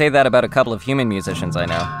 I could say that about a couple of human musicians I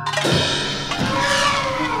know.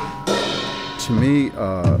 To me,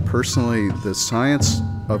 personally, the science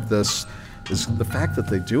of this is the fact that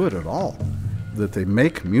they do it at all, that they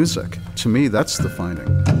make music. To me, that's the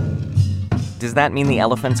finding. Does that mean the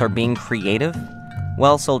elephants are being creative?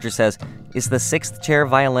 Well, Soldier says, is the sixth chair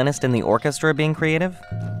violinist in the orchestra being creative?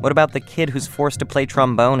 What about the kid who's forced to play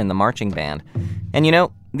trombone in the marching band? And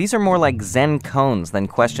these are more like Zen koans than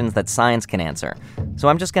questions that science can answer. So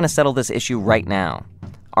I'm just going to settle this issue right now.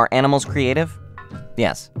 Are animals creative?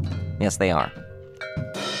 Yes. Yes, they are.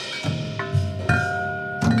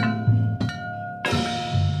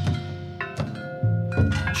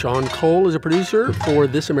 Sean Cole is a producer for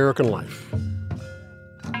This American Life.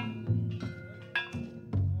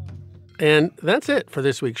 And that's it for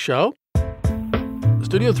this week's show.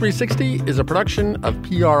 Studio 360 is a production of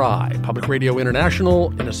PRI, Public Radio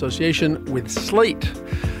International, in association with Slate.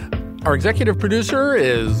 Our executive producer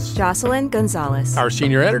is Jocelyn Gonzalez. Our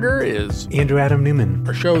senior editor is Andrew Adam Newman.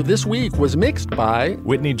 Our show this week was mixed by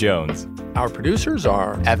Whitney Jones. Our producers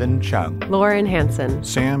are Evan Chung, Lauren Hansen,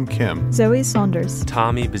 Sam Kim, Zoe Saunders,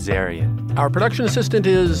 Tommy Bazarian. Our production assistant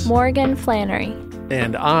is Morgan Flannery.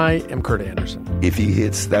 And I am Kurt Anderson. If he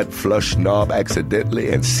hits that flush knob accidentally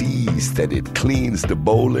and sees that it cleans the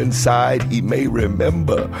bowl inside, he may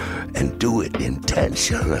remember and do it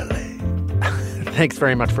intentionally. Thanks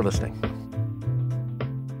very much for listening.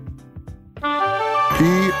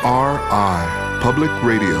 PRI, Public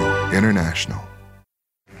Radio International.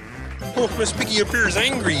 Oh, Miss Piggy appears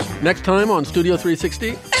angry. Next time on Studio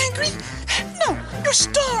 360. Angry? No, your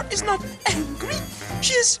star is not angry.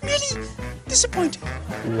 She is merely disappointed.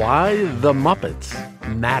 Why the Muppets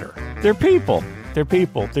matter. They're people. They're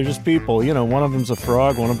people. They're just people. You know, one of them's a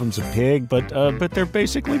frog, one of them's a pig, but they're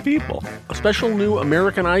basically people. A special new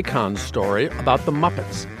American Icons story about the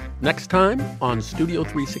Muppets. Next time on Studio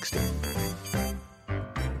 360.